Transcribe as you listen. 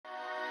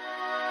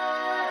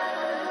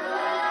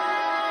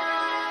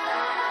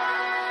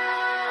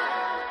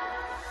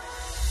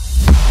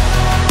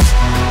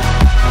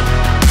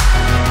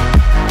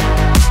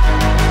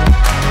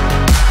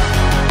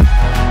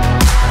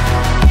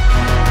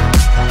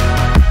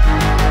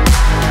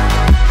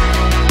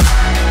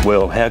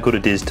well how good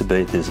it is to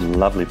be at this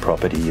lovely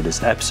property. It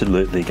is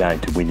absolutely going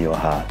to win your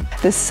heart.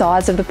 The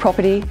size of the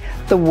property,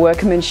 the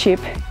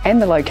workmanship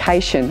and the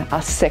location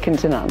are second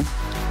to none.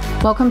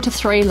 Welcome to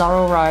 3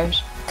 Laurel Road.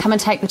 Come and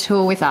take the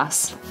tour with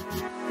us.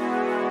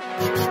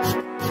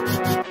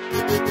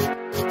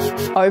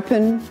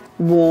 Open,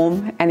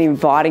 warm and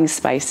inviting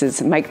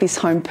spaces make this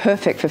home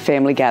perfect for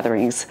family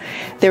gatherings.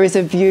 There is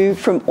a view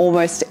from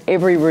almost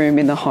every room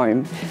in the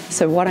home,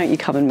 so why don't you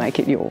come and make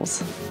it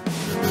yours?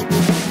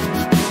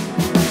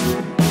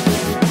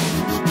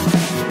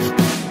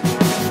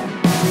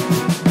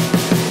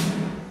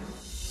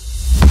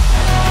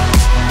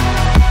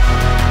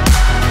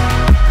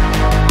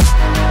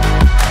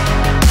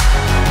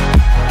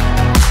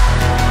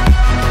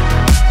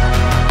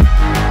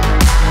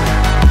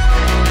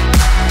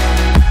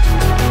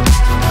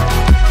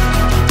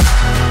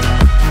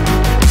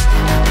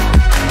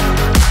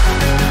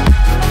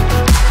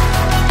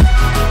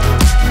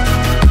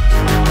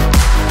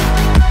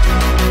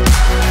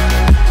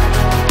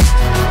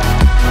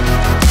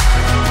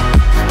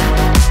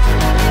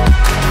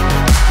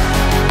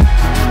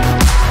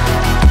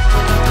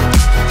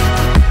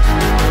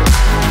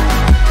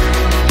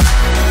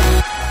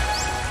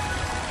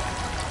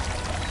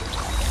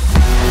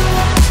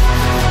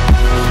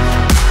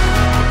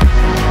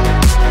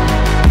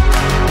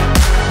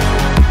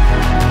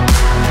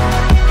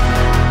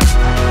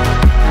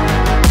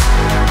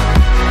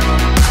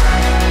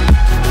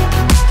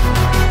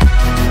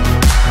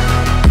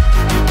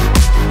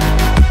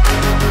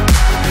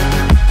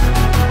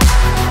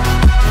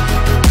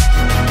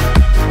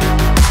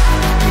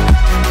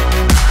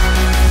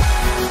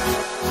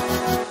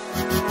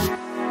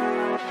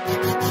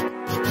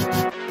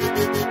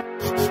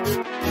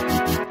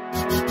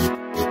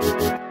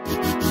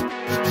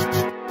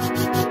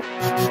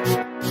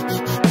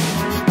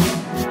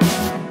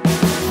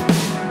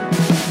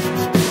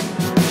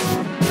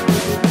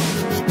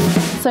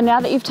 So now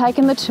that you've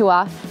taken the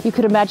tour, you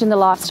could imagine the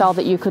lifestyle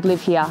that you could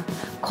live here.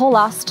 Call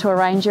us to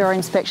arrange your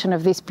inspection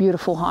of this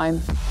beautiful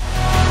home.